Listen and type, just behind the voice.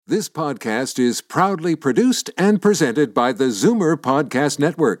This podcast is proudly produced and presented by the Zoomer Podcast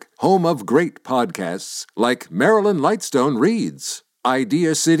Network, home of great podcasts like Marilyn Lightstone Reads,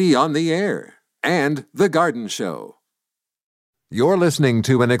 Idea City on the Air, and The Garden Show. You're listening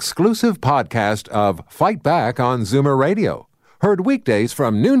to an exclusive podcast of Fight Back on Zoomer Radio, heard weekdays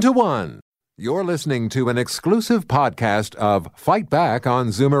from noon to 1. You're listening to an exclusive podcast of Fight Back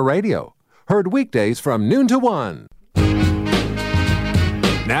on Zoomer Radio, heard weekdays from noon to 1.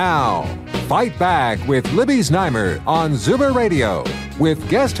 Now, Fight Back with Libby Znaimer on Zoomer Radio with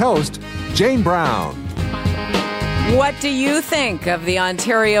guest host Jane Brown. What do you think of the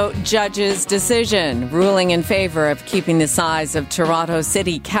Ontario judge's decision ruling in favor of keeping the size of Toronto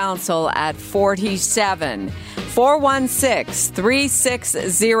City Council at 47?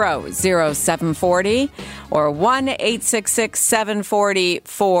 416-360-0740 or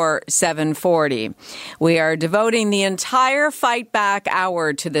 1-866-740-4740. We are devoting the entire Fight Back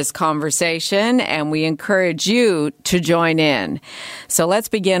hour to this conversation, and we encourage you to join in. So let's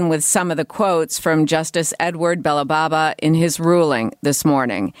begin with some of the quotes from Justice Edward Belababa in his ruling this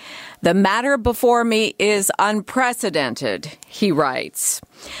morning. "The matter before me is unprecedented," he writes.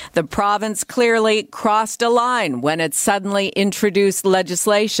 "The province clearly crossed a line when it suddenly introduced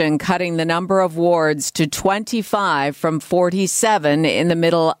legislation cutting the number of wards to 25 from 47 in the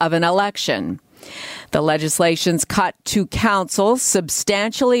middle of an election. The legislation's cut to council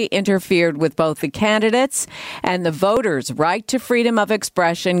substantially interfered with both the candidates and the voters' right to freedom of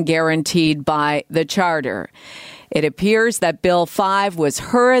expression guaranteed by the Charter. It appears that Bill 5 was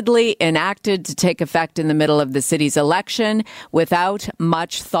hurriedly enacted to take effect in the middle of the city's election without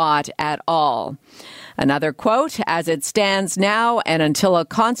much thought at all." Another quote, "As it stands now and until a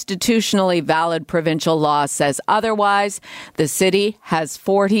constitutionally valid provincial law says otherwise, the city has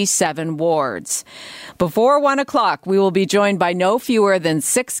 47 wards." Before 1 o'clock, we will be joined by no fewer than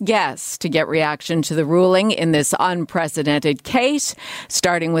 6 guests to get reaction to the ruling in this unprecedented case,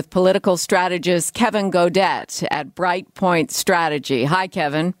 starting with political strategist Kevin Godet at Brightpoint Strategy. Hi,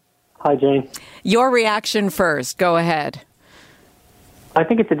 Kevin. Hi, Jane. Your reaction first. Go ahead. I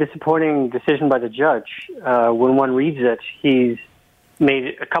think it's a disappointing decision by the judge. When one reads it, he's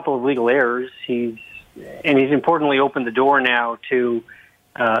made a couple of legal errors. He's importantly opened the door now to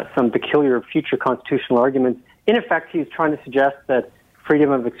some peculiar future constitutional arguments. In effect, he's trying to suggest that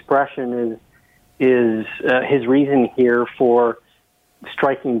freedom of expression is his reason here for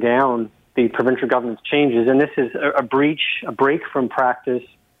striking down the provincial government's changes. And this is a break from practice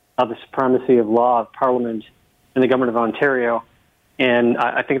of the supremacy of law of Parliament and the Government of Ontario. And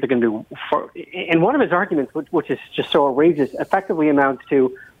I think they're going to do, and one of his arguments, which is just so outrageous, effectively amounts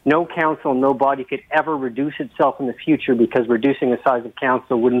to no council, no body could ever reduce itself in the future because reducing the size of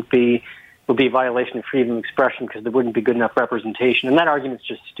council would be a violation of freedom of expression because there wouldn't be good enough representation. And that argument's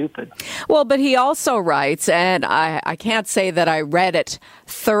just stupid. Well, but he also writes, and I can't say that I read it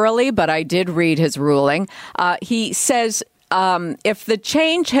thoroughly, but I did read his ruling. He says, if the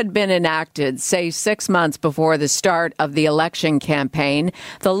change had been enacted, say 6 months before the start of the election campaign,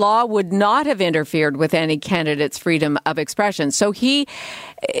 the law would not have interfered with any candidate's freedom of expression. So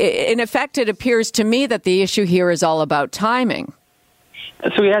in effect, it appears to me that the issue here is all about timing.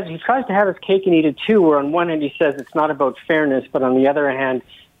 So he tries to have his cake and eat it too, where on one hand he says it's not about fairness, but on the other hand,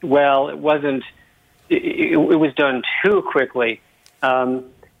 well, it wasn't, it was done too quickly. And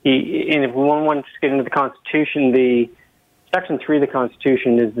if one wants to get into the Constitution, Section 3 of the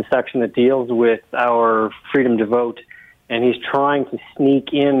Constitution is the section that deals with our freedom to vote, and he's trying to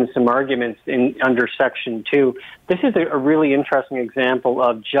sneak in some arguments under Section 2. This is a really interesting example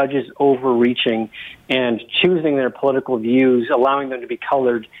of judges overreaching and choosing their political views, allowing them to be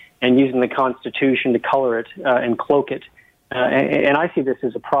colored, and using the Constitution to color it and cloak it. And I see this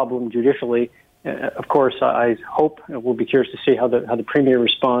as a problem judicially. Of course, I hope, we'll be curious to see how the Premier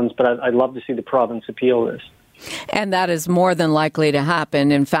responds, but I'd love to see the province appeal this. And that is more than likely to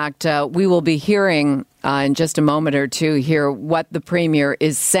happen. In fact, we will be hearing in just a moment or two here what the Premier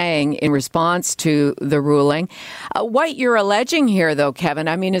is saying in response to the ruling. What you're alleging here, though, Kevin,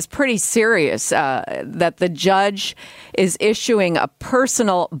 I mean, is pretty serious, that the judge is issuing a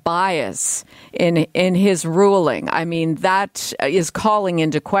personal bias in his ruling. I mean, that is calling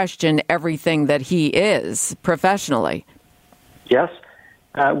into question everything that he is professionally. Yes.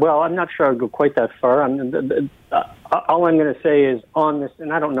 Well, I'm not sure I'd go quite that far. All I'm going to say is on this,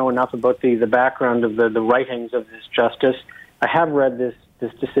 and I don't know enough about the background of the writings of this justice. I have read this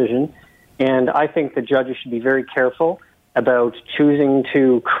decision, and I think the judges should be very careful about choosing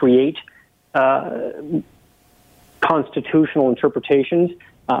to create constitutional interpretations.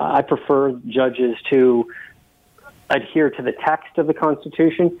 I prefer judges to adhere to the text of the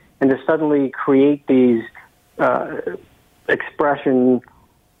Constitution, and to suddenly create these expression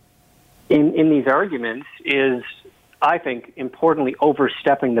in these arguments is, I think, importantly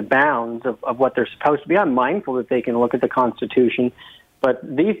overstepping the bounds of what they're supposed to be. I'm mindful that they can look at the Constitution, but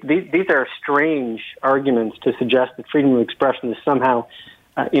these are strange arguments to suggest that freedom of expression is somehow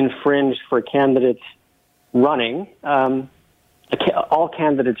infringed for candidates running. All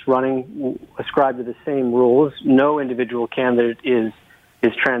candidates running ascribe to the same rules. No individual candidate is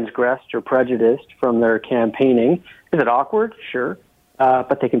transgressed or prejudiced from their campaigning. Is it awkward? Sure.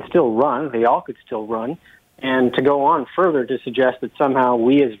 But they can still run. They all could still run. And to go on further to suggest that somehow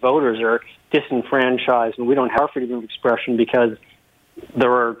we as voters are disenfranchised and we don't have freedom of expression because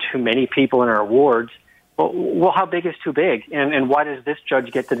there are too many people in our wards, well, how big is too big? And why does this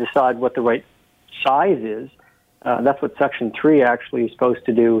judge get to decide what the right size is? That's what Section 3 actually is supposed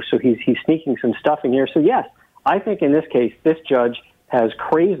to do. So he's sneaking some stuff in here. So yes, I think in this case, this judge has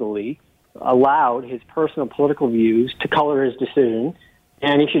crazily allowed his personal political views to color his decision,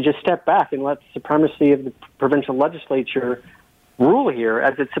 and he should just step back and let the supremacy of the provincial legislature rule here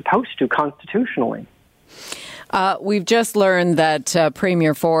as it's supposed to constitutionally. We've just learned that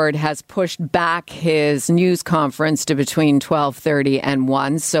Premier Ford has pushed back his news conference to between 12:30 and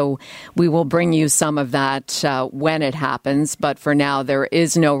 1, so we will bring you some of that when it happens. But for now, there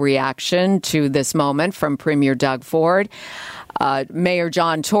is no reaction to this moment from Premier Doug Ford. Mayor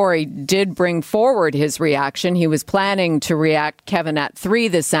John Tory did bring forward his reaction. He was planning to react, Kevin, at 3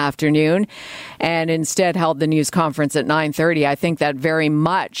 this afternoon, and instead held the news conference at 9:30. I think that very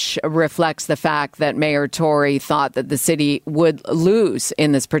much reflects the fact that Mayor Tory thought that the city would lose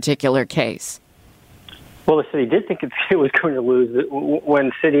in this particular case. Well, the city did think it was going to lose.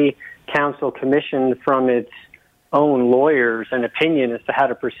 When City Council commissioned from its own lawyers an opinion as to how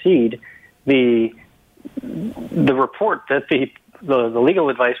to proceed, the report that the legal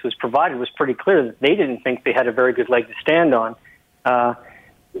advice was provided was pretty clear that they didn't think they had a very good leg to stand on.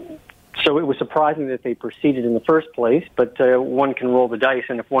 So it was surprising that they proceeded in the first place, but one can roll the dice,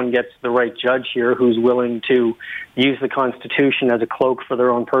 and if one gets the right judge here who's willing to use the Constitution as a cloak for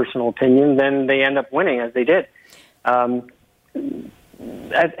their own personal opinion, then they end up winning, as they did. As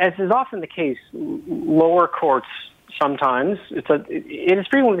is often the case, lower courts sometimes, it is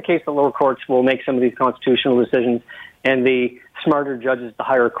frequently the case that lower courts will make some of these constitutional decisions, and the smarter judges, the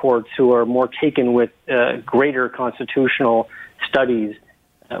higher courts, who are more taken with greater constitutional studies,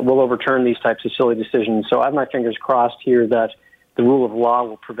 will overturn these types of silly decisions. So I have my fingers crossed here that the rule of law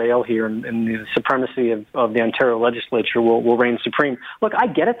will prevail here, and the supremacy of the Ontario legislature will reign supreme. Look, I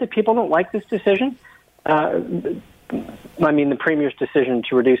get it that people don't like this decision. I mean, the Premier's decision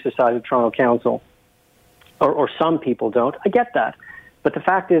to reduce the size of Toronto Council, or some people don't. I get that. But the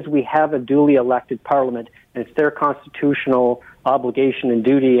fact is we have a duly elected parliament, and it's their constitutional obligation and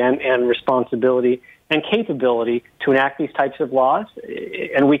duty and responsibility and capability to enact these types of laws.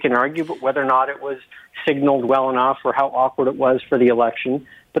 And we can argue whether or not it was signaled well enough or how awkward it was for the election.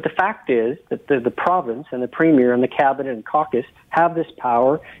 But the fact is that the province and the Premier and the Cabinet and caucus have this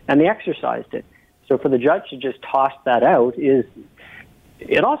power, and they exercised it. So for the judge to just toss that out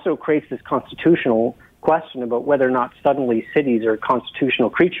it also creates this constitutional question about whether or not suddenly cities are constitutional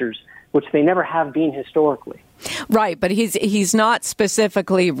creatures, which they never have been historically. Right, but he's not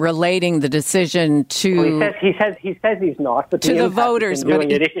specifically relating the decision to. Well, he says he's not, but to the voters.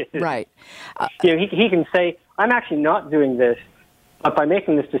 But it is right. He can say, "I'm actually not doing this," but by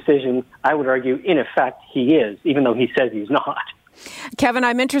making this decision, I would argue, in effect, he is, even though he says he's not. Kevin,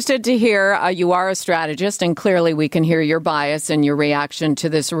 I'm interested to hear, you are a strategist, and clearly we can hear your bias and your reaction to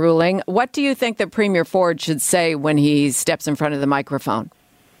this ruling. What do you think that Premier Ford should say when he steps in front of the microphone?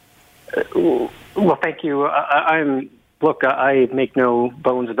 Well, thank you. I make no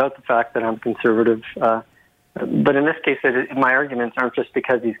bones about the fact that I'm conservative. But in this case, my arguments aren't just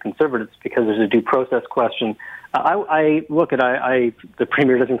because he's conservative, it's because there's a due process question. The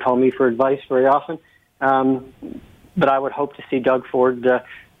Premier doesn't call me for advice very often. But I would hope to see Doug Ford,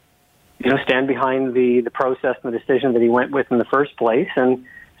 stand behind the process and the decision that he went with in the first place, and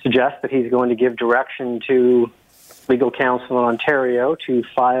suggest that he's going to give direction to legal counsel in Ontario to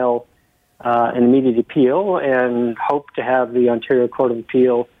file an immediate appeal, and hope to have the Ontario Court of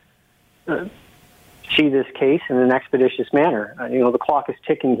Appeal see this case in an expeditious manner. The clock is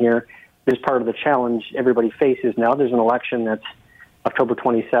ticking here. This is part of the challenge everybody faces now. There's an election that's October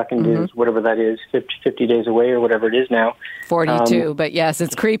 22nd is whatever that is, 50 days away or whatever it is now. 42, but yes,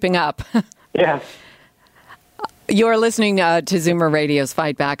 it's creeping up. Yeah. You're listening to Zoomer Radio's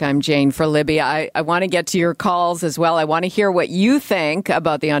Fight Back. I'm Jane for Libby. I want to get to your calls as well. I want to hear what you think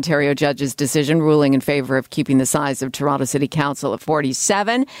about the Ontario judge's decision ruling in favor of keeping the size of Toronto City Council at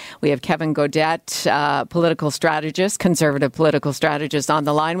 47. We have Kevin Gaudette, political strategist, conservative political strategist, on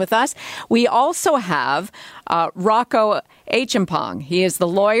the line with us. We also have Rocco Achimpong. He is the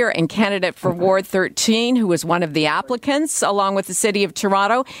lawyer and candidate for Ward 13, who is one of the applicants, along with the City of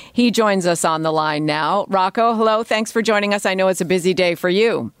Toronto. He joins us on the line now. Rocco, hello. Thanks for joining us. I know it's a busy day for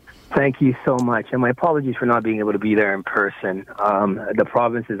you. Thank you so much. And my apologies for not being able to be there in person. The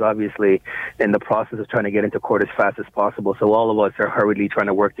province is obviously in the process of trying to get into court as fast as possible. So all of us are hurriedly trying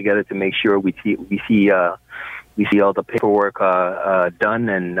to work together to make sure we see all the paperwork done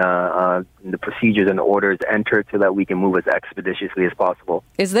and the procedures and orders entered so that we can move as expeditiously as possible.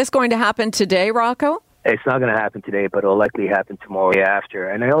 Is this going to happen today, Rocco? It's not going to happen today, but it'll likely happen tomorrow after.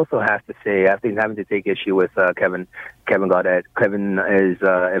 And I also have to say, I've been having to take issue with Kevin Gaudette. Kevin is,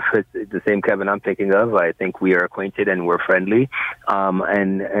 if it's the same Kevin I'm thinking of, I think we are acquainted and we're friendly.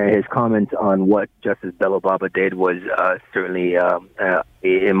 And his comments on what Justice Belobaba did was certainly,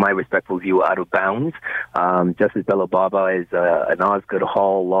 in my respectful view, out of bounds. Justice Belobaba is an Osgoode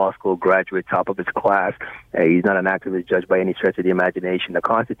Hall Law School graduate, top of his class. He's not an activist judge by any stretch of the imagination. The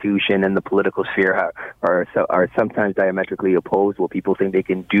Constitution and the political sphere are sometimes diametrically opposed. What people think they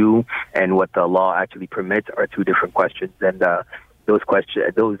can do and what the law actually permits are two different questions. And that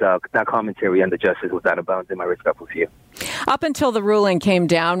commentary on the justice was out of bounds in my respectful view. Up until the ruling came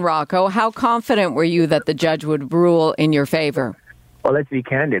down, Rocco, how confident were you that the judge would rule in your favor? Well, let's be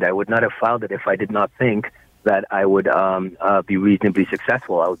candid. I would not have filed it if I did not think that I would be reasonably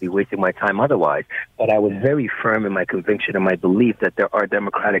successful. I would be wasting my time otherwise. But I was very firm in my conviction and my belief that there are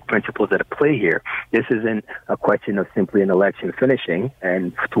democratic principles at play here. This isn't a question of simply an election finishing,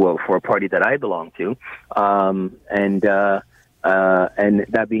 and for a party that I belong to, and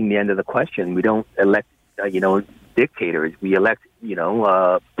that being the end of the question. We don't elect, dictators. We elect,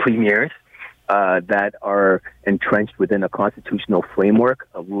 premiers that are entrenched within a constitutional framework,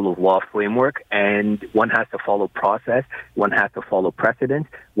 a rule of law framework, and one has to follow process, one has to follow precedent,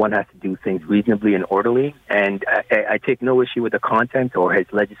 one has to do things reasonably and orderly. And I take no issue with the content or his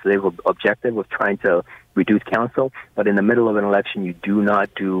legislative objective of trying to reduce council, but in the middle of an election, you do not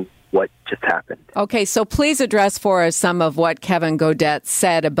do what just happened. Okay, so please address for us some of what Kevin Gaudette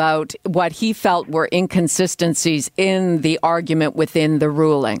said about what he felt were inconsistencies in the argument within the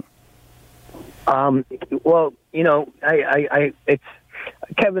ruling. Kevin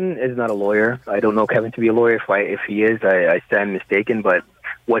is not a lawyer. I don't know Kevin to be a lawyer. If he is, I stand mistaken. But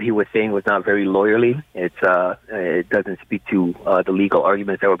what he was saying was not very lawyerly. It doesn't speak to the legal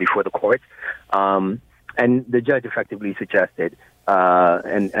arguments that were before the court. And the judge effectively suggested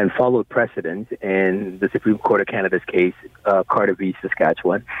and followed precedent in the Supreme Court of Canada's case, Carter v.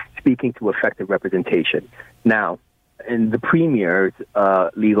 Saskatchewan, speaking to effective representation. Now, and the Premier's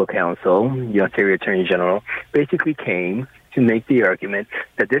legal counsel, the Ontario Attorney General, basically came to make the argument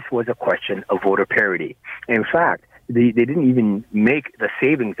that this was a question of voter parity. In fact, they didn't even make the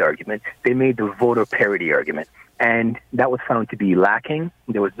savings argument. They made the voter parity argument. And that was found to be lacking.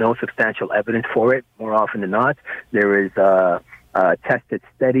 There was no substantial evidence for it. More often than not, there is tested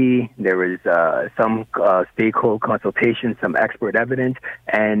study, there is some stakeholder consultation, some expert evidence,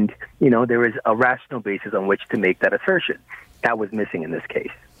 and, there is a rational basis on which to make that assertion. That was missing in this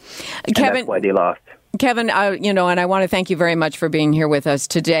case. Kevin, and that's why they lost. Kevin, and I want to thank you very much for being here with us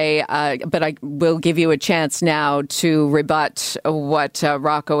today, but I will give you a chance now to rebut what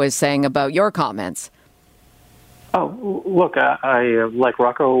Rocco is saying about your comments. Oh, look, I like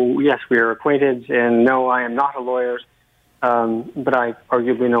Rocco, yes, we are acquainted, and no, I am not a lawyer. But I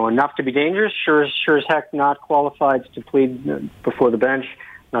arguably know enough to be dangerous. Sure as heck not qualified to plead before the bench,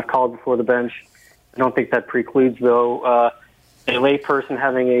 not called before the bench. I don't think that precludes, though, a layperson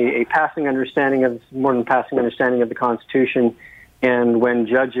having a passing understanding of, more than passing understanding of the Constitution. And when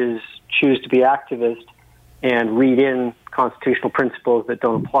judges choose to be activists and read in constitutional principles that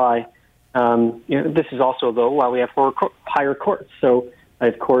don't apply, this is also, though, why we have four higher courts. So I,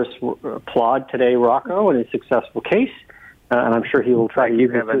 of course, applaud today Rocco and his successful case. And I'm sure he will try to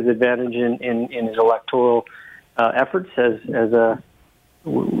use it to his advantage in his electoral efforts as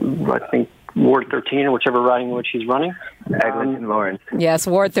I think, Ward 13 or whichever riding in which he's running. Eglinton Lawrence. Yes,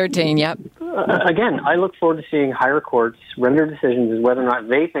 Ward 13, yep. Again, I look forward to seeing higher courts render decisions as whether or not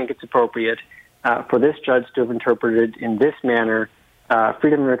they think it's appropriate for this judge to have interpreted in this manner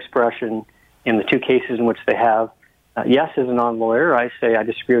freedom of expression in the two cases in which they have. Yes, as a non-lawyer, I say I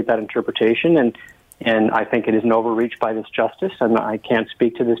disagree with that interpretation, and And I think it is an overreach by this justice, and I can't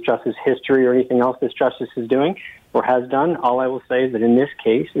speak to this justice's history or anything else this justice is doing or has done. All I will say is that in this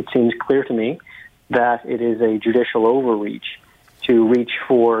case, it seems clear to me that it is a judicial overreach to reach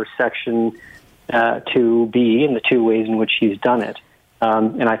for Section 2B in the two ways in which he's done it.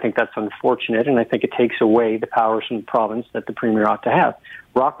 And I think that's unfortunate, and I think it takes away the powers from the province that the Premier ought to have.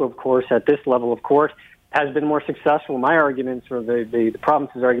 Rocco, of course, at this level of court, has been more successful. My arguments, or the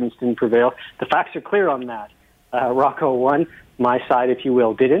province's arguments, didn't prevail. The facts are clear on that. Rocco won. My side, if you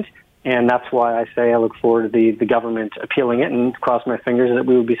will, didn't. And that's why I say I look forward to the government appealing it and cross my fingers that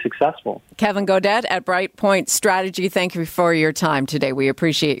we will be successful. Kevin Godet at Brightpoint Strategy, thank you for your time today. We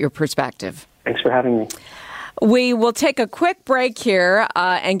appreciate your perspective. Thanks for having me. We will take a quick break here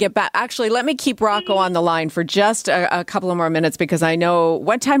and get back. Actually, let me keep Rocco on the line for just a couple of more minutes because I know...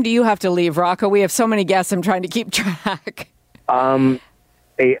 What time do you have to leave, Rocco? We have so many guests, I'm trying to keep track.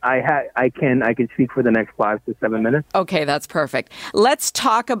 I can speak for the next 5 to 7 minutes. Okay, that's perfect. Let's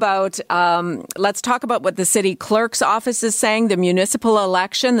talk about what the city clerk's office is saying. The municipal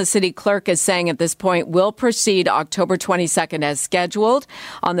election, the city clerk is saying at this point, will proceed October 22nd as scheduled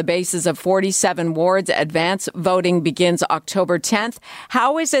on the basis of 47 wards. Advance voting begins October 10th.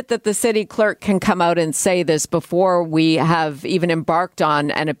 How is it that the city clerk can come out and say this before we have even embarked on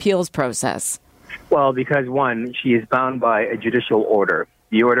an appeals process? Well, because one, she is bound by a judicial order.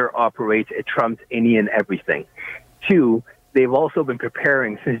 The order operates, it trumps any and everything. Two, they've also been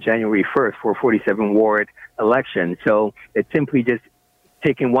preparing since January 1st for a 47-ward election. So it's simply just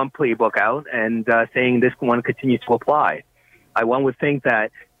taking one playbook out and saying this one continues to apply. One would think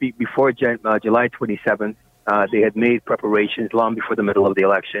that before July 27th, they had made preparations long before the middle of the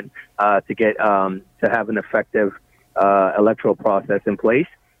election to have an effective electoral process in place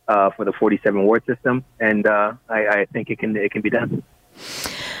for the 47-ward system. And I think it can be done.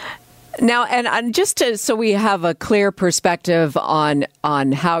 Now, and so we have a clear perspective on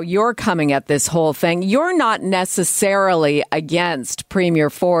how you're coming at this whole thing, you're not necessarily against Premier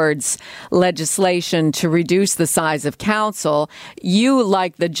Ford's legislation to reduce the size of council. You,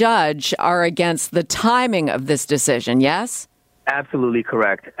 like the judge, are against the timing of this decision, yes? Absolutely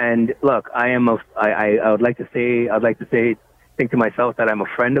correct. And look, I would like to think to myself that I'm a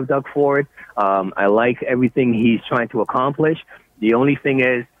friend of Doug Ford. I like everything he's trying to accomplish. The only thing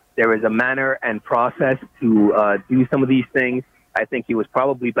is there is a manner and process to do some of these things. I think he was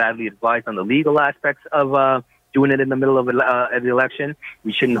probably badly advised on the legal aspects of doing it in the middle of the election.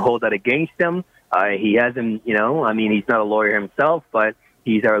 We shouldn't hold that against him. He hasn't, he's not a lawyer himself, but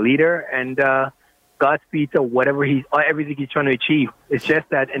he's our leader. And Godspeed to everything he's trying to achieve. It's just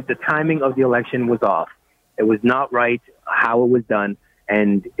that the timing of the election was off. It was not right how it was done,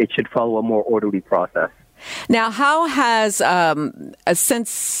 and it should follow a more orderly process. Now, how has,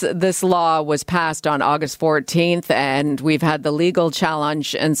 since this law was passed on August 14th and we've had the legal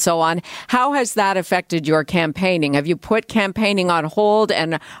challenge and so on, how has that affected your campaigning? Have you put campaigning on hold,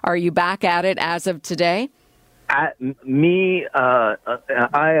 and are you back at it as of today? I,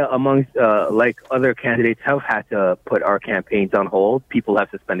 amongst like other candidates, have had to put our campaigns on hold. People have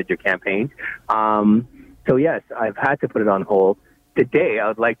suspended your campaigns. So, yes, I've had to put it on hold. Today, I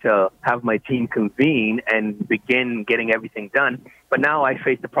would like to have my team convene and begin getting everything done. But now I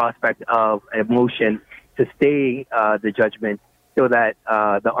face the prospect of a motion to stay the judgment so that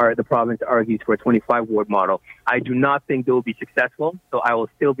the province argues for a 25-ward model. I do not think they will be successful, so I will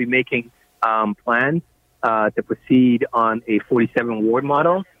still be making plans to proceed on a 47-ward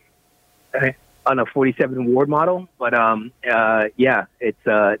model. On a 47-ward model, but it's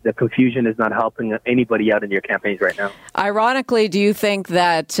the confusion is not helping anybody out in your campaigns right now. Ironically, do you think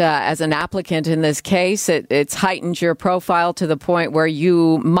that as an applicant in this case, it's heightened your profile to the point where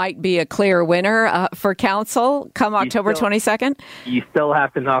you might be a clear winner for council come October 22nd? You still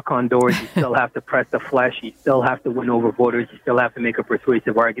have to knock on doors. You still have to press the flesh. You still have to win over voters. You still have to make a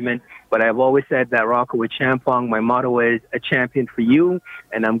persuasive argument. But I've always said that Rocco with Champong, my motto is a champion for you,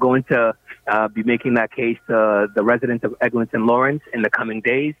 and I'm going to be making that case to the residents of Eglinton Lawrence in the coming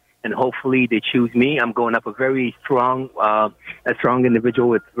days, and hopefully they choose me. I'm going up a very strong individual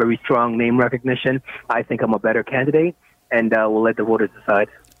with very strong name recognition. I think I'm a better candidate, and we'll let the voters decide.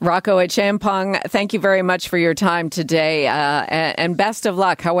 Rocco at Champong, thank you very much for your time today, and best of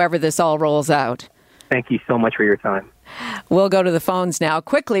luck however this all rolls out. Thank you so much for your time. We'll go to the phones now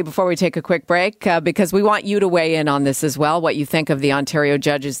quickly before we take a quick break because we want you to weigh in on this as well, what you think of the Ontario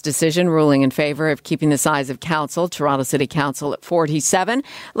judge's decision ruling in favour of keeping the size of council, Toronto City Council, at 47.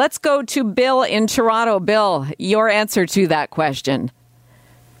 Let's go to Bill in Toronto. Bill, your answer to that question.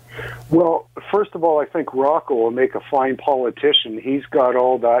 Well, first of all, I think Rocco will make a fine politician. He's got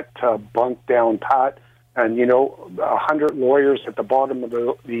all that bunk down pat, and 100 lawyers at the bottom of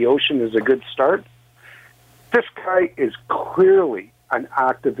the ocean is a good start. This guy is clearly an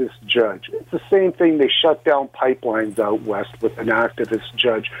activist judge. It's the same thing. They shut down pipelines out west with an activist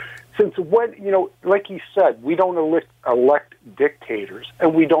judge. Since when, like he said, we don't elect dictators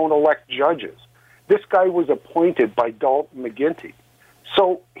and we don't elect judges. This guy was appointed by Dalton McGuinty.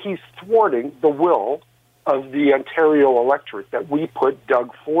 So he's thwarting the will of the Ontario electorate that we put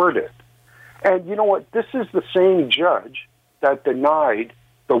Doug Ford in. And you know what? This is the same judge that denied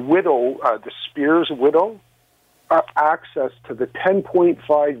the widow, the Spears widow, access to the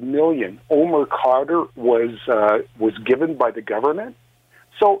 $10.5 million Omer Carter was given by the government.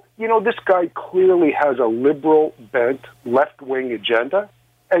 So, this guy clearly has a liberal bent, left-wing agenda.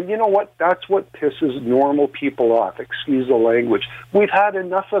 And you know what? That's what pisses normal people off. Excuse the language. We've had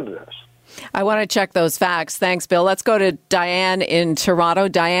enough of this. I want to check those facts. Thanks, Bill. Let's go to Diane in Toronto.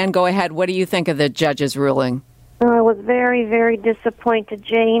 Diane, go ahead. What do you think of the judge's ruling? I was very, very disappointed,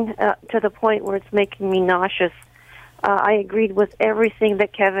 Jane, to the point where it's making me nauseous. I agreed with everything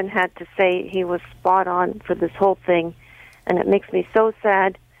that Kevin had to say. He was spot on for this whole thing. And it makes me so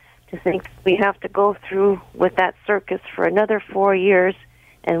sad to think we have to go through with that circus for another 4 years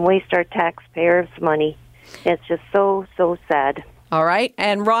and waste our taxpayers' money. It's just so, so sad. All right.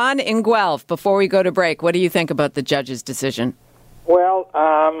 And Ron in Guelph, before we go to break, what do you think about the judge's decision? Well,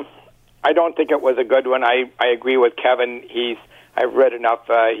 I don't think it was a good one. I agree with Kevin. I've read enough.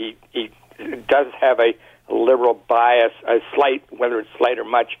 He does have a liberal bias, a slight, whether it's slight or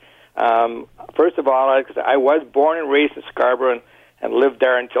much. First of all, I was born and raised in Scarborough and lived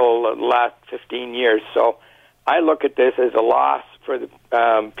there until the last 15 years. So I look at this as a loss for the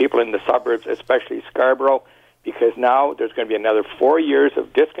people in the suburbs, especially Scarborough, because now there's going to be another 4 years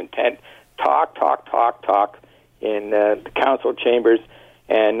of discontent, talk in the council chambers,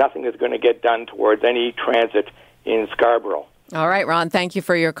 and nothing is going to get done towards any transit in Scarborough. All right, Ron, thank you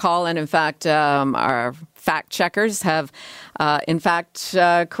for your call. And in fact, our fact checkers have,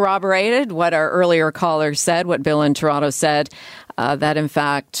 corroborated what our earlier caller said, what Bill in Toronto said, that in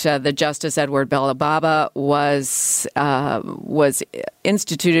fact the Justice Edward Belababa was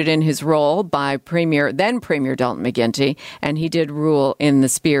instituted in his role by then Premier Dalton McGuinty, and he did rule in the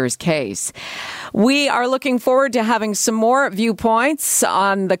Spears case. We are looking forward to having some more viewpoints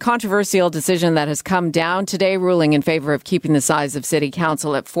on the controversial decision that has come down today, ruling in favor of keeping the size of City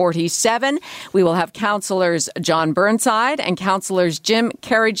Council at 47. We will have Councillors John Burnside and Councillors Jim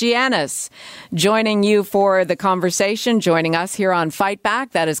Karagianis joining you for the conversation, joining us here on Fight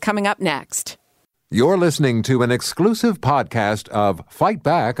Back. That is coming up next. You're listening to an exclusive podcast of Fight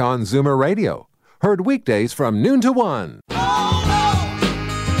Back on Zoomer Radio. Heard weekdays from noon to 1.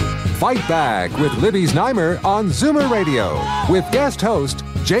 Fight Back with Libby Znaimer on Zoomer Radio with guest host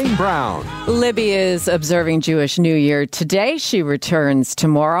Jane Brown. Libby is observing Jewish New Year today. She returns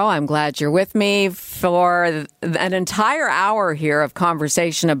tomorrow. I'm glad you're with me for an entire hour here of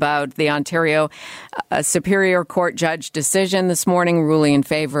conversation about the Ontario Superior Court judge decision this morning, ruling in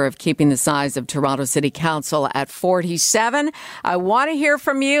favor of keeping the size of Toronto City Council at 47. I want to hear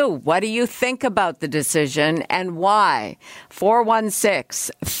from you. What do you think about the decision and why?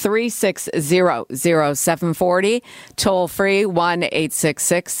 416-360-0740. Toll free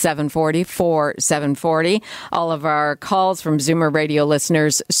 1-866-740-4740. All of our calls from Zoomer Radio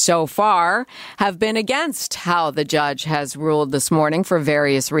listeners so far have been against how the judge has ruled this morning for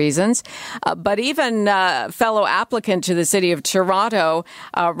various reasons. But even fellow applicant to the City of Toronto,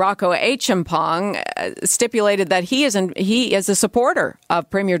 Rocco Achimpong, stipulated that he is a supporter of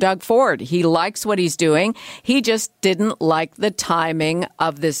Premier Doug Ford. He likes what he's doing. He just didn't like the timing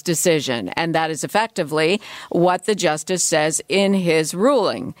of this decision. And that is effectively what the justice says in his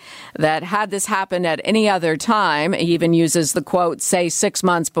ruling, that had this happened at any other time, he even uses the quote, say 6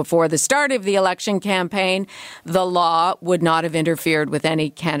 months before the start of the election campaign, the law would not have interfered with any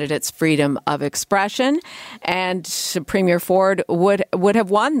candidate's freedom of expression. And Premier Ford would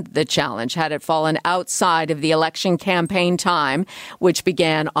have won the challenge had it fallen outside of the election campaign time, which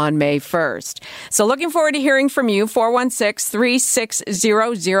began on May 1st. So looking forward to hearing from you.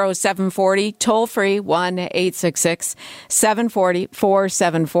 416-360-0740, toll free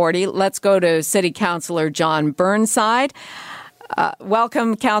 1-866-740-4740. Let's go to City Councillor John Burnside.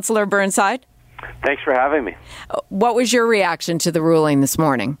 Welcome, Councillor Burnside. Thanks for having me. What was your reaction to the ruling this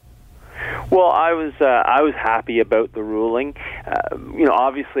morning? Well, I was happy about the ruling.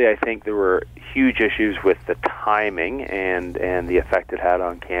 Obviously, I think there were huge issues with the timing and the effect it had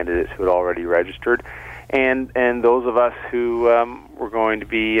on candidates who had already registered. and those of us who were going to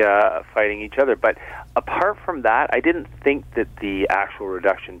be fighting each other. But apart from that, I didn't think that the actual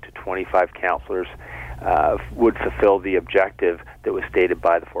reduction to 25 councillors would fulfill the objective that was stated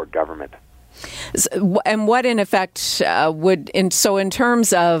by the Ford government. And what, in effect, in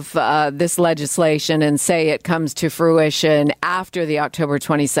terms of this legislation, and say it comes to fruition after the October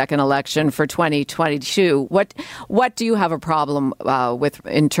 22nd election for 2022, what do you have a problem with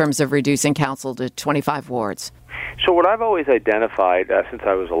in terms of reducing council to 25 wards? So what I've always identified since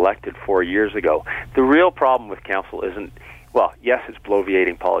I was elected 4 years ago, the real problem with council isn't, well, yes, it's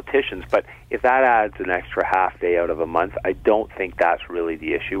bloviating politicians, but if that adds an extra half day out of a month, I don't think that's really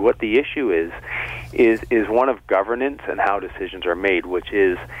the issue. What the issue is one of governance and how decisions are made, which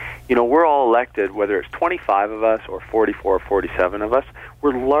is, we're all elected, whether it's 25 of us or 44 or 47 of us,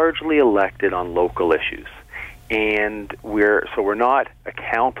 we're largely elected on local issues. And we're not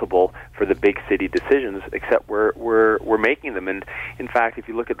accountable for the big city decisions, except we're making them. And in fact, if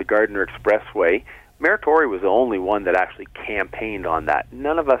you look at the Gardiner Expressway, Mayor Tory was the only one that actually campaigned on that.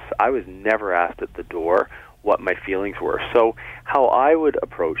 None of us, I was never asked at the door what my feelings were. So how I would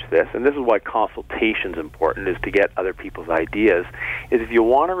approach this, and this is why consultation is important, is to get other people's ideas, is if you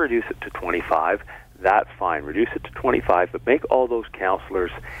want to reduce it to 25, that's fine. Reduce it to 25, but make all those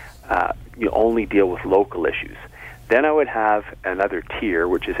councillors only deal with local issues. Then I would have another tier,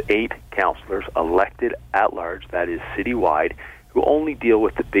 which is 8 councillors elected at large, that is citywide, who only deal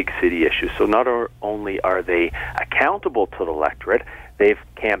with the big city issues. So not only are they accountable to the electorate, they've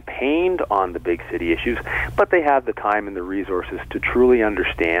campaigned on the big city issues, but they have the time and the resources to truly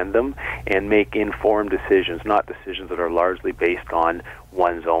understand them and make informed decisions, not decisions that are largely based on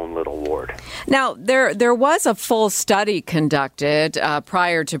one's own little ward. Now, there was a full study conducted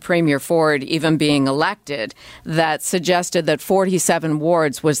prior to Premier Ford even being elected that suggested that 47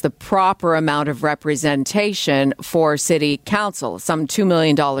 wards was the proper amount of representation for City Council. Some $2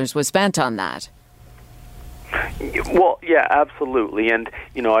 million was spent on that. Well, yeah, absolutely. And,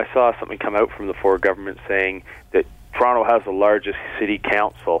 I saw something come out from the Ford government saying that Toronto has the largest city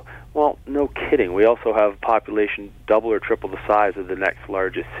council. Well, no kidding. We also have a population double or triple the size of the next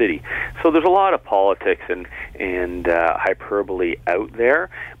largest city. So there's a lot of politics and hyperbole out there.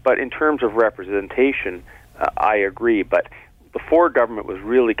 But in terms of representation, I agree. But the Ford government was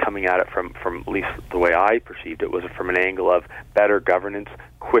really coming at it from at least the way I perceived it, was from an angle of better governance,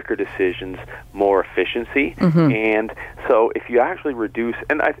 quicker decisions, more efficiency. Mm-hmm. And so if you actually reduce,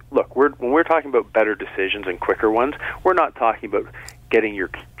 and when we're talking about better decisions and quicker ones, we're not talking about getting your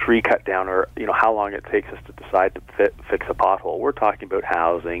tree cut down or how long it takes us to decide to fix a pothole. We're talking about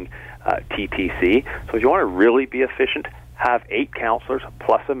housing, TTC. So if you want to really be efficient, have 8 councillors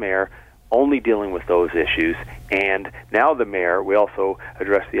plus a mayor only dealing with those issues. And now the mayor, we also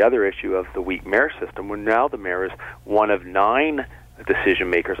address the other issue of the weak mayor system, when now the mayor is one of 9 decision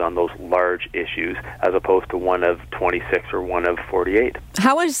makers on those large issues, as opposed to one of 26 or one of 48.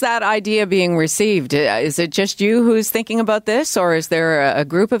 How is that idea being received? Is it just you who's thinking about this, or is there a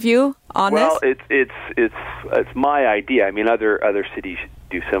group of you on this? Well, it's my idea. I mean, other cities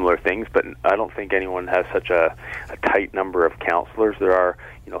do similar things, but I don't think anyone has such a tight number of councillors. There are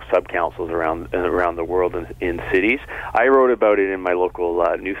sub-councils around the world in cities. I wrote about it in my local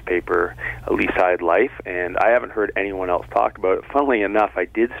newspaper, Leaside Life, and I haven't heard anyone else talk about it. Funnily enough, I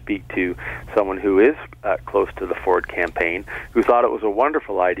did speak to someone who is close to the Ford campaign, who thought it was a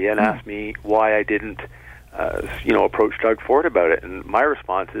wonderful idea and asked me why I didn't approach Doug Ford about it. And my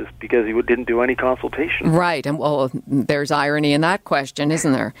response is because he didn't do any consultation. Right. And there's irony in that question,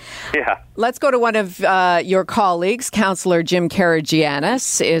 isn't there? Yeah. Let's go to one of your colleagues. Councillor Jim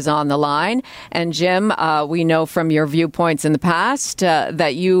Karagiannis is on the line. And Jim, we know from your viewpoints in the past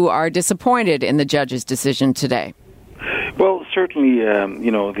that you are disappointed in the judge's decision today. Well, certainly,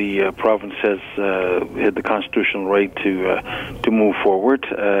 the province has had the constitutional right to move forward.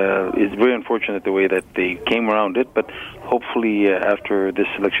 It's very unfortunate the way that they came around it, but hopefully after this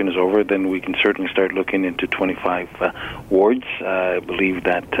election is over, then we can certainly start looking into 25 wards. I believe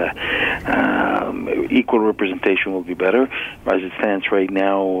that equal representation will be better. As it stands right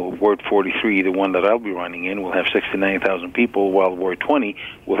now, Ward 43, the one that I'll be running in, will have 69,000 people, while Ward 20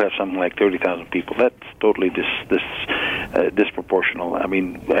 will have something like 30,000 people. That's totally disproportional. I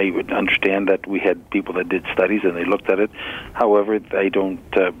mean, I would understand that we had people that did studies and they looked at it. However, I don't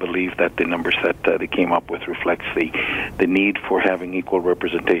believe that the numbers that they came up with reflects the need for having equal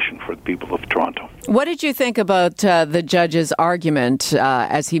representation for the people of Toronto. What did you think about the judge's argument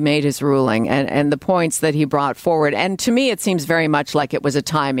as he made his ruling and the points that he brought forward? And to me, it seems very much like it was a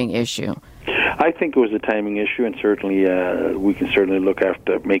timing issue. I think it was a timing issue, and certainly we can certainly look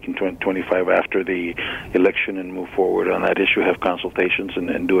after making 2025 after the election and move forward on that issue, have consultations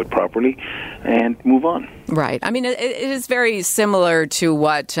and do it properly, and move on. Right. I mean, it is very similar to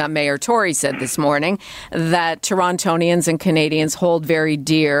what Mayor Tory said this morning, that Torontonians and Canadians hold very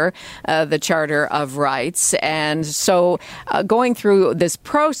dear the Charter of Rights. And so going through this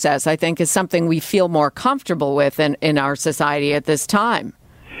process, I think, is something we feel more comfortable with in our society at this time.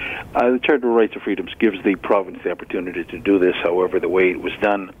 The Charter of Rights and Freedoms gives the province the opportunity to do this. However, the way it was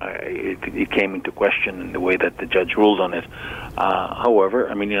done, it came into question in the way that the judge ruled on it. However,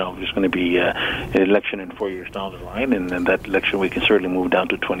 I mean, there's going to be an election in 4 years down the line, and in that election we can certainly move down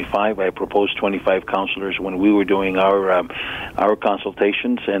to 25. I proposed 25 councillors when we were doing our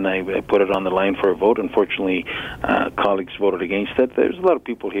consultations, and I put it on the line for a vote. Unfortunately, colleagues voted against it. There's a lot of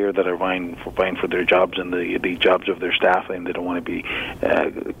people here that are vying for their jobs and the jobs of their staff, and they don't want to be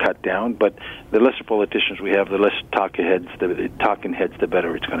cut down. But the less politicians we have, the less talking heads, the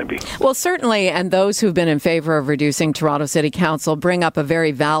better it's going to be. Well, certainly, and those who've been in favor of reducing Toronto City Council bring up a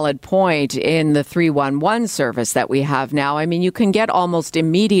very valid point in the 311 service that we have now. I mean, you can get almost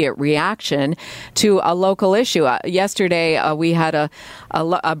immediate reaction to a local issue. Yesterday, we had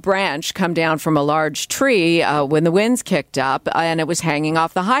a branch come down from a large tree when the winds kicked up, and it was hanging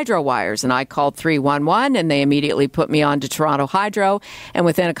off the hydro wires. And I called 311, and they immediately put me on to Toronto Hydro. And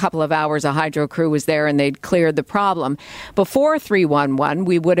within a couple of hours, a hydro crew was there, and they'd cleared the problem. Before 311,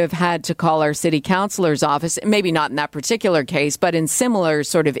 we would have had to call our city councillor's office, maybe not in that particular case, but in similar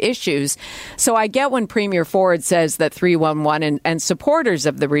sort of issues. So I get when Premier Ford says that 311 and supporters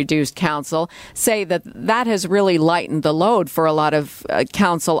of the reduced council say that has really lightened the load for a lot of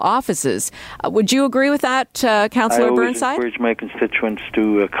council offices. Would you agree with that, Councillor Burnside? I always encourage my constituents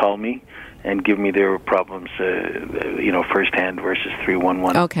to call me and give me their problems, firsthand versus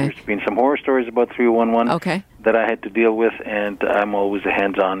 311. Okay. There's been some horror stories about 311 okay. that I had to deal with, and I'm always a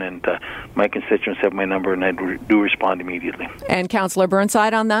hands-on, and my constituents have my number, and I do respond immediately. And Councillor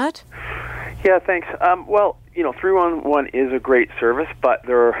Burnside on that? Yeah, thanks. 311 is a great service, but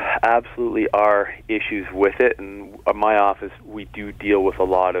there absolutely are issues with it, and at my office, we do deal with a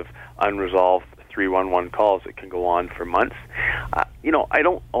lot of unresolved 311 calls that can go on for months. I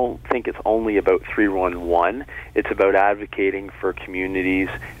don't think it's only about 311. It's about advocating for communities,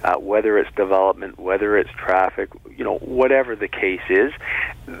 whether it's development, whether it's traffic, whatever the case is.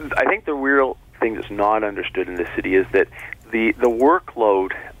 I think the real thing that's not understood in the city is that the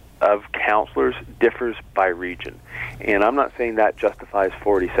workload of councillors differs by region. And I'm not saying that justifies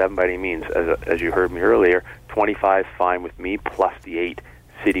 47 by any means. As you heard me earlier, 25 is fine with me, plus the 8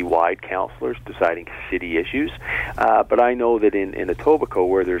 citywide councillors deciding city issues. But I know that in Etobicoke,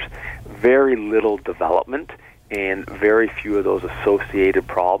 where there's very little development and very few of those associated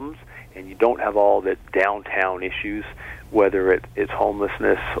problems, and you don't have all the downtown issues, whether it's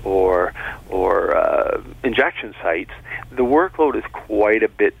homelessness or injection sites, the workload is quite a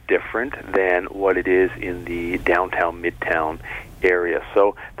bit different than what it is in the downtown, midtown area.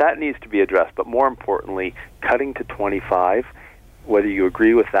 So that needs to be addressed. But more importantly, cutting to 25, whether you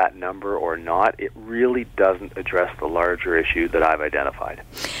agree with that number or not, it really doesn't address the larger issue that I've identified.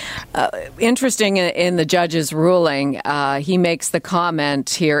 Interesting in the judge's ruling, he makes the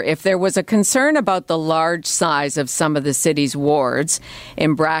comment here, if there was a concern about the large size of some of the city's wards,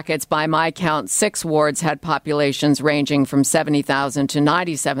 in brackets, by my count, 6 wards had populations ranging from 70,000 to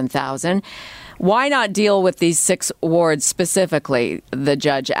 97,000. Why not deal with these 6 wards specifically, the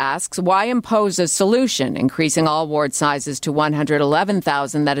judge asks? Why impose a solution, increasing all ward sizes to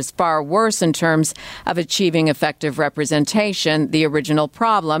 111,000, that is far worse in terms of achieving effective representation, the original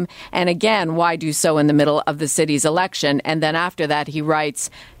problem? And again, why do so in the middle of the city's election? And then after that, he writes,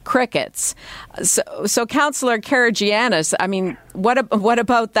 crickets. So Councillor Karagiannis, I mean, what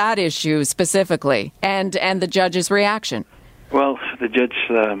about that issue specifically and the judge's reaction? Well, the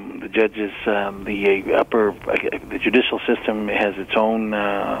judicial system has its own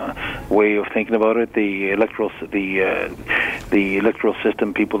way of thinking about it. The electoral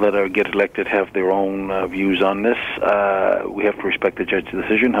system, people that get elected have their own views on this. We have to respect the judge's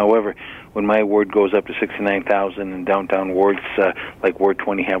decision. However, when my ward goes up to 69,000 and downtown wards like Ward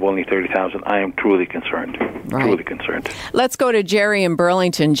 20 have only 30,000, I am truly concerned. Right. Truly concerned. Let's go to Jerry in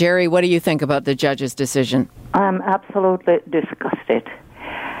Burlington. Jerry, what do you think about the judge's decision? I'm absolutely disgusted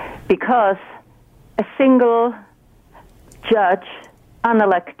because a single judge,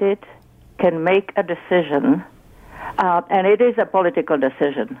 unelected, can make a decision, and it is a political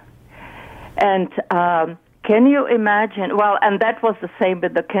decision. And can you imagine? Well, and that was the same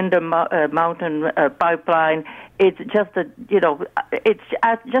with the Kinder Mountain pipeline. It's just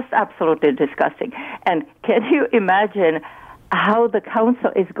just absolutely disgusting. And can you imagine how the council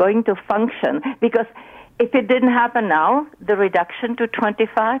is going to function? Because if it didn't happen now, the reduction to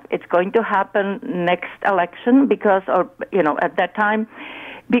 25, it's going to happen next election at that time.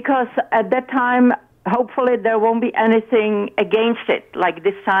 Because at that time, hopefully there won't be anything against it. Like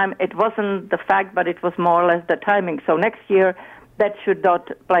this time, it wasn't the fact, but it was more or less the timing. So next year, that should not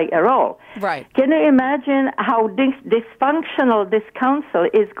play a role. Right. Can you imagine how dysfunctional this council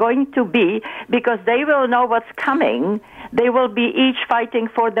is going to be? Because they will know what's coming. They will be each fighting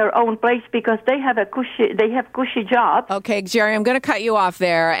for their own place because they have cushy jobs. Okay, Jerry, I'm going to cut you off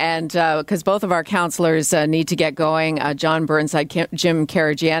there, and because both of our councillors need to get going, John Burnside, Jim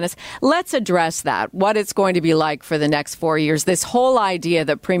Karagianis. Let's address that, what it's going to be like for the next 4 years. This whole idea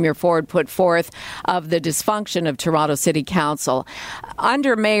that Premier Ford put forth of the dysfunction of Toronto City Council.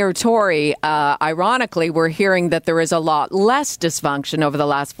 Under Mayor Tory, ironically, we're hearing that there is a lot less dysfunction over the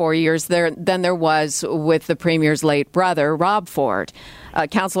last 4 years than there was with the Premier's late brother, Rob Ford.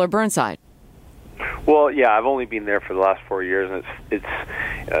 Councillor Burnside. Well, yeah, I've only been there for the last 4 years, and it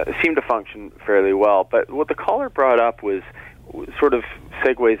seemed to function fairly well. But what the caller brought up was sort of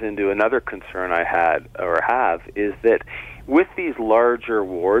segues into another concern I had or have, is that with these larger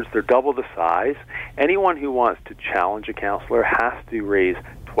wards, they're double the size. Anyone who wants to challenge a councillor has to raise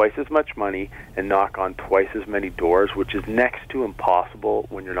twice as much money and knock on twice as many doors, which is next to impossible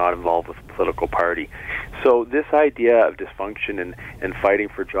when you're not involved with a political party. So this idea of dysfunction and fighting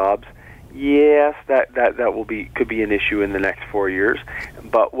for jobs, yes, that could be an issue in the next 4 years.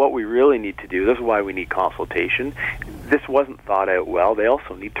 But what we really need to do, this is why we need consultation. This wasn't thought out well. They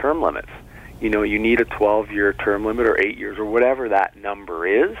also need term limits. You know, you need a 12-year term limit or 8 years or whatever that number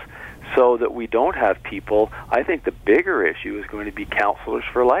is, so that we don't have people. I think the bigger issue is going to be councillors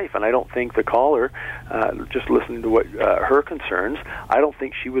for life, and I don't think the caller, just listening to what her concerns, I don't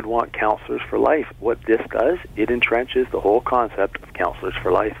think she would want councillors for life. What this does, it entrenches the whole concept of councillors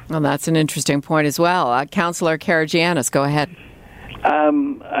for life. Well, that's an interesting point as well. Councillor Karagianis, go ahead.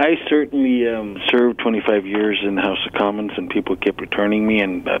 I certainly served 25 years in the House of Commons, and people kept returning me,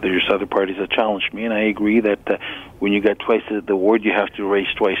 and there's other parties that challenged me, and I agree that when you get twice the ward, you have to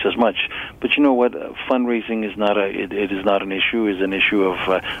raise twice as much. But you know what? Fundraising is not it is not an issue. It's an issue of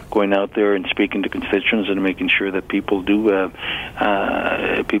going out there and speaking to constituents and making sure that people do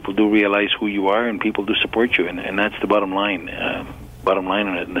realize who you are and people do support you, and that's the bottom line. Bottom line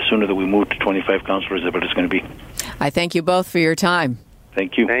on it, and the sooner that we move to 25 councillors, the better it's going to be. I thank you both for your time.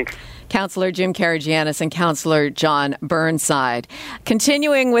 Thank you. Thanks. Councillor Jim Karagianis and Councillor John Burnside.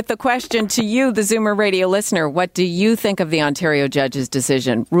 Continuing with the question to you, the Zoomer Radio listener, what do you think of the Ontario judge's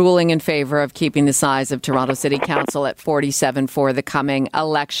decision ruling in favour of keeping the size of Toronto City Council at 47 for the coming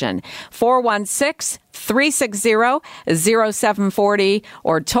election? 416-360-0740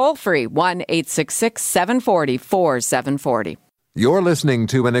 or toll free 1-866-740-4740. You're listening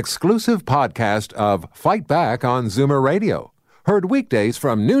to an exclusive podcast of Fight Back on Zoomer Radio. Heard weekdays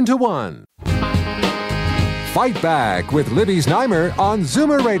from noon to 1. Fight Back with Libby Znaimer on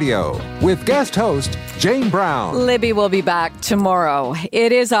Zoomer Radio with guest host Jane Brown. Libby will be back tomorrow.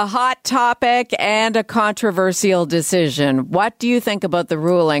 It is a hot topic and a controversial decision. What do you think about the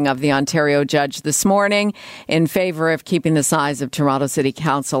ruling of the Ontario judge this morning in favor of keeping the size of Toronto City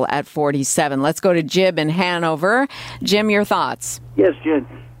Council at 47? Let's go to Jim in Hanover. Jim, your thoughts? Yes, Jen.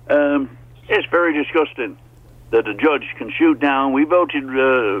 It's very disgusting that a judge can shoot down. We voted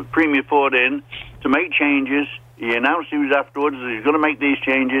Premier Ford in to make changes. He announced he was afterwards that he's going to make these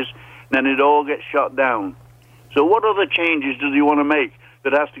changes, and then it all gets shot down. So what other changes does he want to make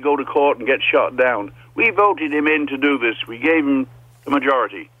that has to go to court and get shot down? We voted him in to do this. We gave him the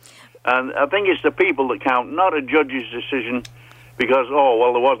majority. And I think it's the people that count, not a judge's decision because,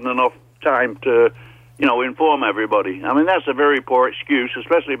 there wasn't enough time to, inform everybody. I mean, that's a very poor excuse,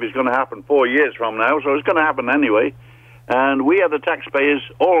 especially if it's going to happen 4 years from now, so it's going to happen anyway. And we are the taxpayers,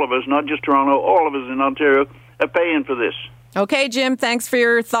 all of us, not just Toronto, all of us in Ontario, are paying for this. Okay, Jim, thanks for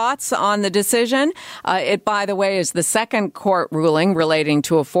your thoughts on the decision. It, by the way, is the second court ruling relating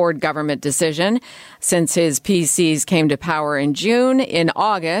to a Ford government decision since his PCs came to power in June. In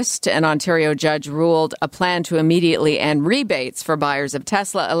August, an Ontario judge ruled a plan to immediately end rebates for buyers of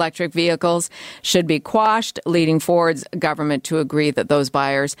Tesla electric vehicles should be quashed, leading Ford's government to agree that those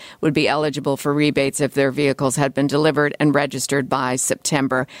buyers would be eligible for rebates if their vehicles had been delivered and registered by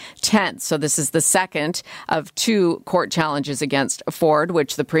September 10th. So this is the second of two court challenges challenges against Ford,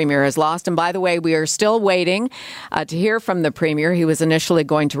 which the Premier has lost. And by the way, we are still waiting to hear from the Premier. He was initially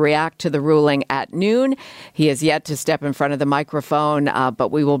going to react to the ruling at noon. He has yet to step in front of the microphone,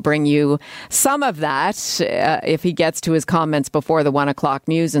 but we will bring you some of that if he gets to his comments before the 1 o'clock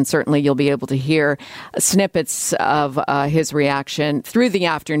news. And certainly you'll be able to hear snippets of his reaction through the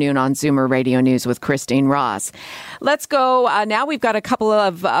afternoon on Zoomer Radio News with Christine Ross. Let's go. Now we've got a couple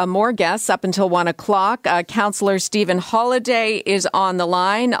of more guests up until 1 o'clock. Councillor Stephen Holliday is on the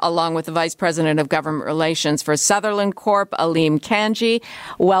line, along with the Vice President of Government Relations for Sutherland Corp, Aleem Kanji.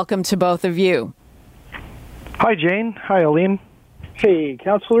 Welcome to both of you. Hi, Jane. Hi, Aleem. Hey,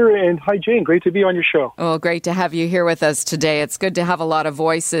 Councillor, and hi, Jane. Great to be on your show. Well, great to have you here with us today. It's good to have a lot of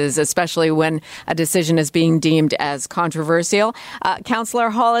voices, especially when a decision is being deemed as controversial. Councillor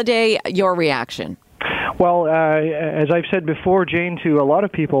Holliday, your reaction? Well, as I've said before, Jane, to a lot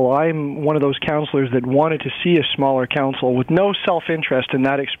of people, I'm one of those councillors that wanted to see a smaller council with no self-interest in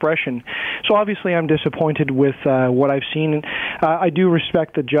that expression. So obviously I'm disappointed with what I've seen. I do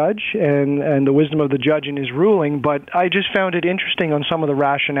respect the judge and the wisdom of the judge in his ruling, but I just found it interesting on some of the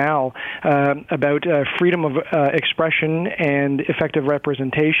rationale about freedom of expression and effective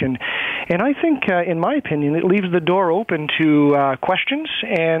representation. And I think, in my opinion, it leaves the door open to questions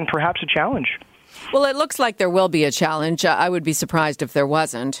and perhaps a challenge. Well, it looks like there will be a challenge. I would be surprised if there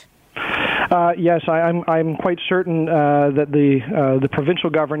wasn't. Yes, I'm quite certain that the provincial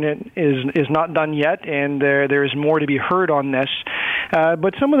government is not done yet, and there is more to be heard on this.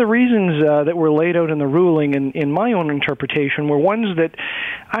 But some of the reasons that were laid out in the ruling, in my own interpretation, were ones that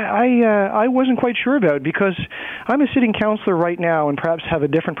I wasn't quite sure about, because I'm a sitting councillor right now and perhaps have a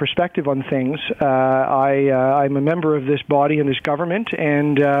different perspective on things. I'm a member of this body and this government,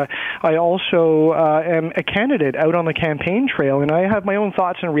 and I also am a candidate out on the campaign trail, and I have my own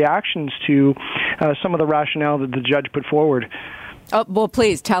thoughts and reactions to some of the rationale that the judge put forward. Oh, well,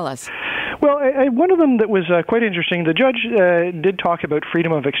 please tell us. Well, one of them that was quite interesting, the judge did talk about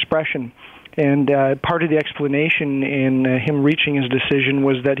freedom of expression. And part of the explanation in him reaching his decision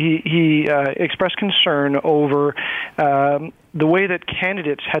was that he expressed concern over the way that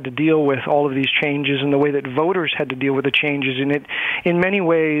candidates had to deal with all of these changes and the way that voters had to deal with the changes. And it, in many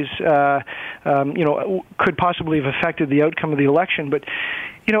ways, could possibly have affected the outcome of the election. But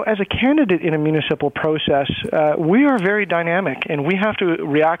as a candidate in a municipal process, we are very dynamic, and we have to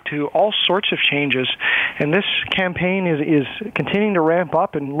react to all sorts of changes. And this campaign is continuing to ramp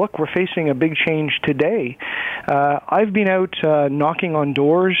up, and look, we're facing a big change today. I've been out knocking on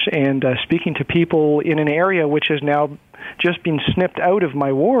doors and speaking to people in an area which has now just been snipped out of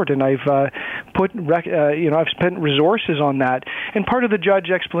my ward, and I've I've spent resources on that. And part of the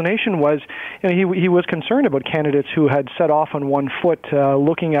judge's explanation was, he was concerned about candidates who had set off on one foot,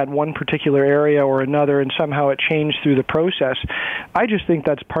 looking at one particular area or another, and somehow it changed through the process. I just think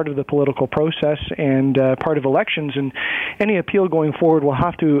that's part of the political process and part of elections. And any appeal going forward will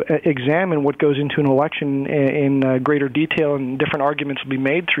have to examine what goes into an election in greater detail, and different arguments will be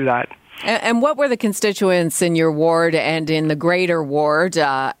made through that. And what were the constituents in your ward and in the greater ward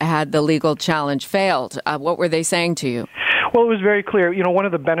had the legal challenge failed? What were they saying to you? Well, it was very clear. One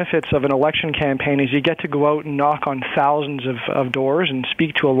of the benefits of an election campaign is you get to go out and knock on thousands of doors and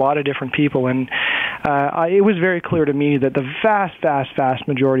speak to a lot of different people. And it was very clear to me that the vast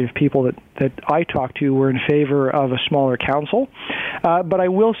majority of people that I talked to were in favor of a smaller council. But I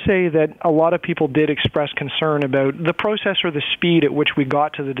will say that a lot of people did express concern about the process or the speed at which we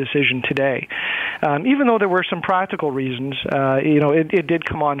got to the decision today. Even though there were some practical reasons, it did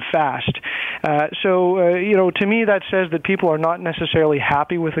come on fast. So to me, that says that people are not necessarily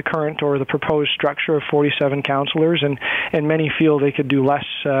happy with the current or the proposed structure of 47 councillors, and many feel they could do less.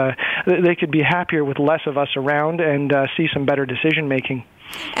 They could be happier with less of us around and see some better decision making.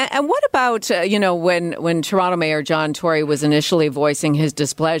 And what about, when Toronto Mayor John Tory was initially voicing his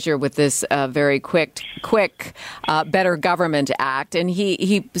displeasure with this very quick Better Government Act, and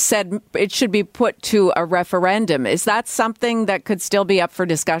he said it should be put to a referendum. Is that something that could still be up for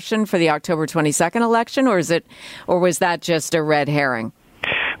discussion for the October 22nd election, or was that just a red herring?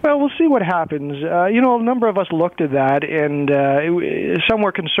 Well, we'll see what happens. A number of us looked at that, and some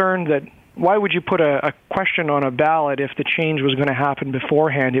were concerned that why would you put a question on a ballot if the change was going to happen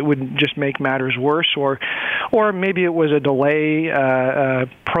beforehand? It would just make matters worse, or maybe it was a delay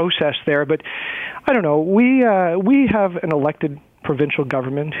process there. But I don't know. We have an elected provincial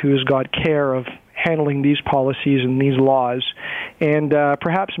government who's got care of handling these policies and these laws. And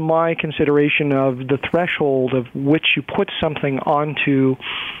perhaps my consideration of the threshold of which you put something onto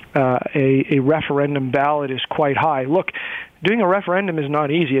a referendum ballot is quite high. Look, doing a referendum is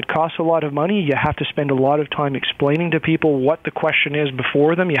not easy. It costs a lot of money. You have to spend a lot of time explaining to people what the question is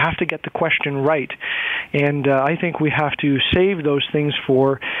before them. You have to get the question right. And I think we have to save those things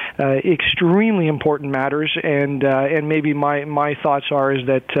for extremely important matters. And maybe my thoughts are is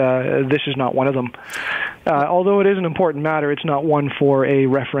that this is not one of them. Although it is an important matter, it's not one for a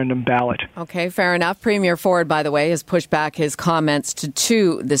referendum ballot. Okay, fair enough. Premier Ford, by the way, has pushed back his comments to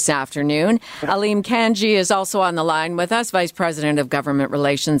 2 this afternoon. Aleem Kanji is also on the line with us, Vice President of Government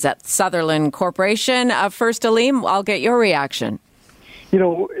Relations at Sutherland Corporation. First, Aleem, I'll get your reaction. You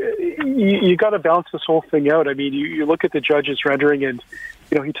know, you got to balance this whole thing out. I mean, you look at the judge's rendering, and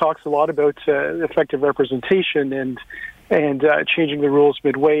he talks a lot about effective representation and changing the rules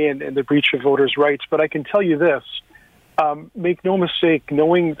midway and the breach of voters' rights. But I can tell you this: make no mistake,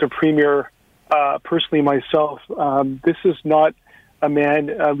 knowing the Premier personally myself, this is not a man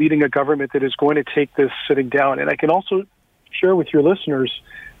leading a government that is going to take this sitting down. And I can also share with your listeners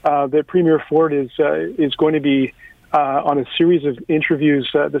that Premier Ford is going to be on a series of interviews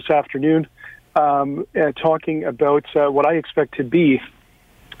this afternoon talking about what I expect to be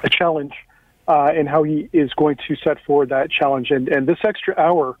a challenge and how he is going to set forward that challenge. And this extra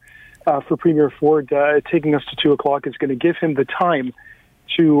hour for Premier Ford taking us to 2 o'clock is going to give him the time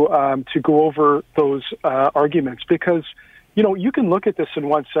to go over those arguments, because you can look at this in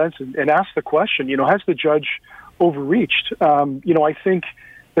one sense and ask the question, has the judge overreached? I think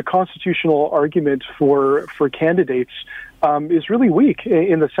the constitutional argument for candidates is really weak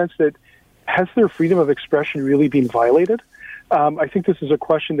in the sense that has their freedom of expression really been violated? I think this is a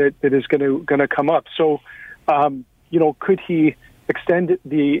question that is going to come up. So, could he extend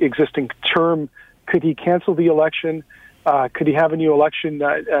the existing term? Could he cancel the election? Could he have a new election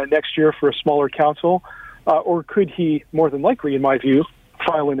next year for a smaller council? Or could he, more than likely, in my view,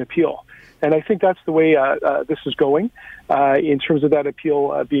 file an appeal? And I think that's the way this is going in terms of that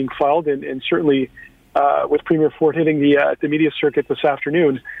appeal being filed. And certainly with Premier Ford hitting the media circuit this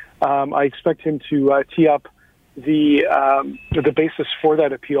afternoon, I expect him to tee up the basis for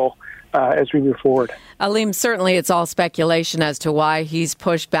that appeal as we move forward. Aleem, certainly it's all speculation as to why he's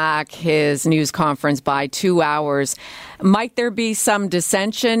pushed back his news conference by 2 hours. Might there be some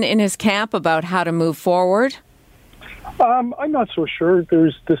dissension in his camp about how to move forward? I'm not so sure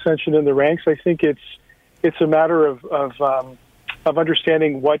there's dissension in the ranks. I think it's a matter of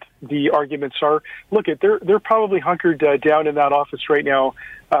understanding what the arguments are. Look, they're probably hunkered down in that office right now,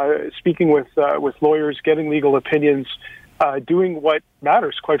 speaking with lawyers, getting legal opinions, doing what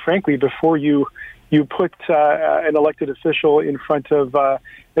matters, quite frankly, before you put an elected official in front of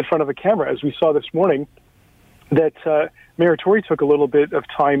a camera. As we saw this morning, that Mayor Tory took a little bit of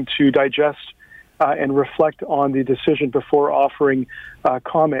time to digest and reflect on the decision before offering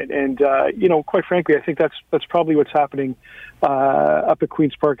comment. And quite frankly, I think that's probably what's happening up at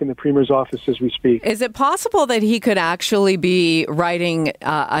Queen's Park in the Premier's office as we speak. Is it possible that he could actually be writing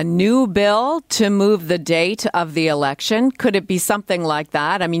a new bill to move the date of the election? Could it be something like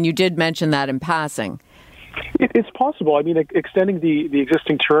that? I mean, you did mention that in passing. It's possible. I mean, extending the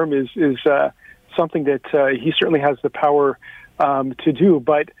existing term is something that he certainly has the power to do.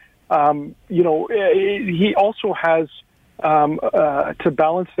 But, he also has to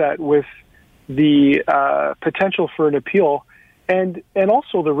balance that with the potential for an appeal and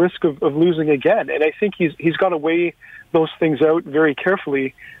also the risk of losing again. And I think he's got to weigh those things out very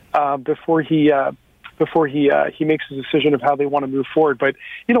carefully before he makes a decision of how they want to move forward. But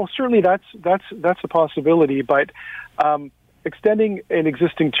certainly that's a possibility. But extending an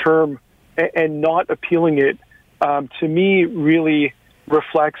existing term and not appealing it, to me, really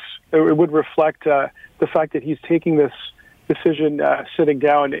would reflect the fact that he's taking this decision sitting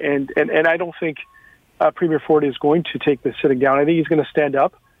down, and I don't think Premier Ford is going to take this sitting down. I think he's going to stand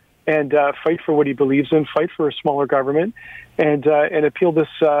up and fight for what he believes in, fight for a smaller government, and appeal this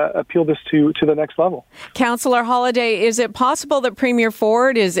to the next level. Councillor Holiday, is it possible that Premier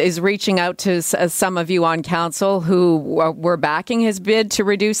Ford is reaching out to some of you on council who were backing his bid to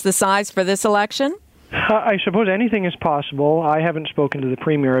reduce the size for this election? I suppose anything is possible. I haven't spoken to the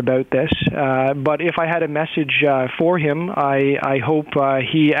Premier about this, but if I had a message for him, I hope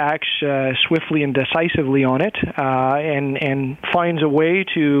he acts swiftly and decisively on it and finds a way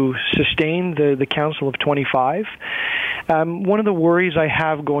to sustain the Council of 25. One of the worries I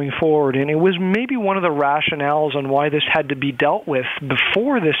have going forward, and it was maybe one of the rationales on why this had to be dealt with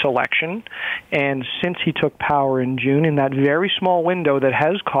before this election and since he took power in June, in that very small window that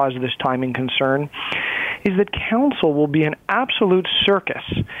has caused this timing concern, is that council will be an absolute circus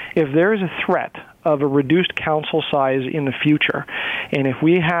if there is a threat of a reduced council size in the future. And if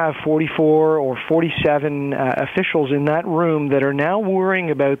we have 44 or 47 officials in that room that are now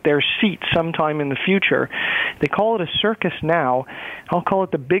worrying about their seat sometime in the future, they call it a circus now. I'll call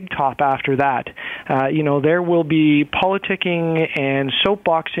it the big top after that. There will be politicking and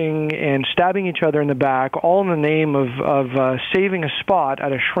soapboxing and stabbing each other in the back, all in the name of saving a spot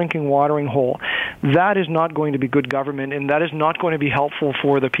at a shrinking watering hole. That is not going to be good government, and that is not going to be helpful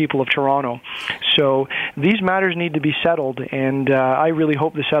for the people of Toronto. So these matters need to be settled, and I really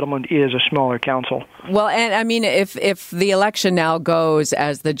hope the settlement is a smaller council. Well, and I mean, if the election now goes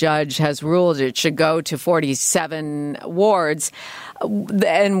as the judge has ruled it should go to 47 wards,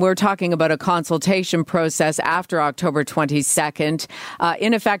 and we're talking about a consultation process after October 22nd,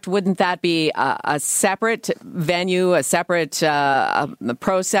 in effect, wouldn't that be a separate venue, a separate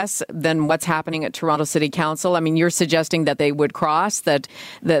process than what's happening at Toronto City Council? I mean, you're suggesting that they would cross, that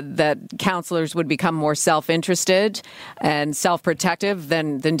councillors would become more self-interested and self-protective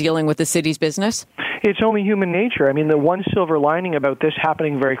than dealing with the city's business? It's only human nature. I mean, the one silver lining about this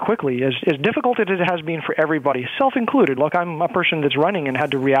happening very quickly is as difficult as it has been for everybody, self-included. Look, I'm a person that's running and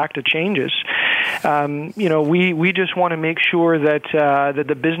had to react to changes. We just want to make sure that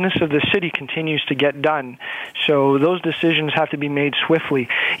the business of the city continues to get done. So those decisions have to be made swiftly.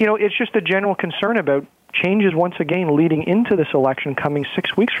 It's just a general concern about changes once again leading into this election coming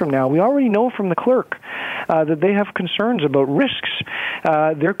 6 weeks from now. We already know from the clerk that they have concerns about risks.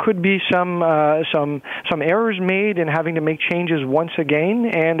 There could be some errors made in having to make changes once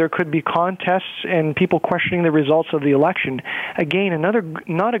again, and there could be contests and people questioning the results of the election. Again,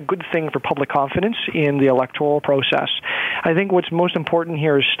 not a good thing for public confidence in the electoral process. I think what's most important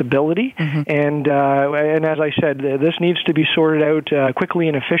here is stability, and as I said, this needs to be sorted out quickly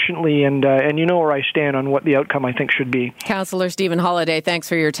and efficiently, and you know where I stand on what the outcome I think should be. Councillor Stephen Holliday, thanks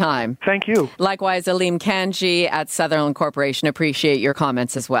for your time. Thank you. Likewise, Aleem Kanji at Sutherland Corporation. Appreciate your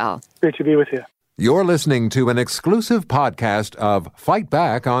comments as well. Great to be with you. You're listening to an exclusive podcast of Fight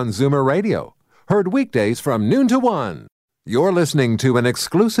Back on Zoomer Radio. Heard weekdays from noon to 1. You're listening to an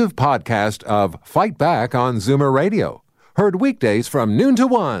exclusive podcast of Fight Back on Zoomer Radio. Heard weekdays from noon to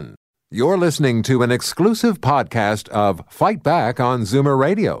 1. You're listening to an exclusive podcast of Fight Back on Zoomer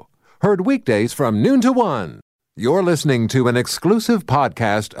Radio. Heard weekdays from noon to 1. You're listening to an exclusive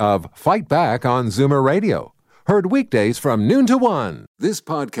podcast of Fight Back on Zoomer Radio. Heard weekdays from noon to 1. This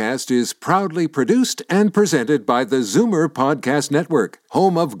podcast is proudly produced and presented by the Zoomer Podcast Network,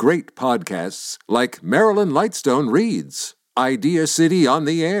 home of great podcasts like Marilyn Lightstone Reads, Idea City on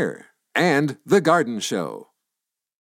the Air, and The Garden Show.